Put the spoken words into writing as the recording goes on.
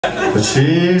But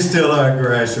she's still our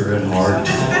Grasher at heart.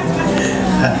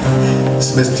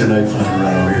 It's Miss Jeneé Fleenor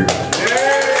right over here. I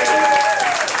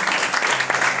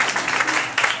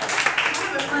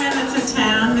have a friend that's in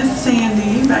town, Miss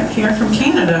Sandy, back here from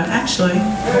Canada, actually.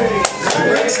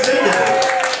 Great state.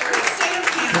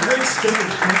 Great state of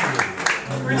Canada.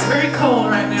 It's very cold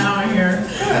right now out here.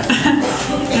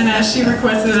 And she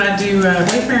requested that I do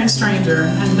Wayfaring Stranger. I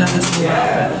hadn't done this in a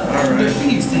while, but I'll do it for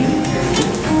you, Sandy.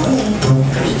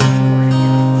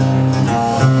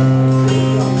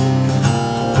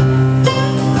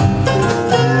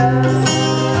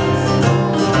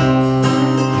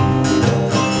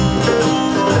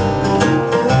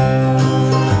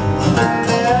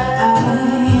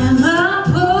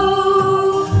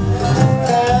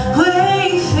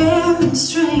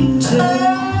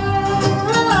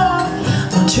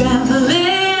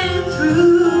 Traveling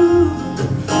through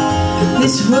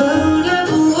this world of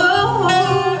woe,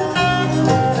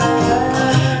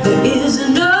 there is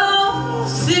no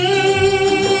sickness,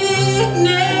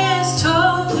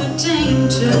 toll, or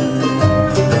danger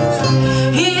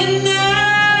in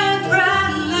that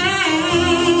bright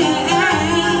land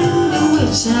in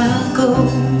which I go.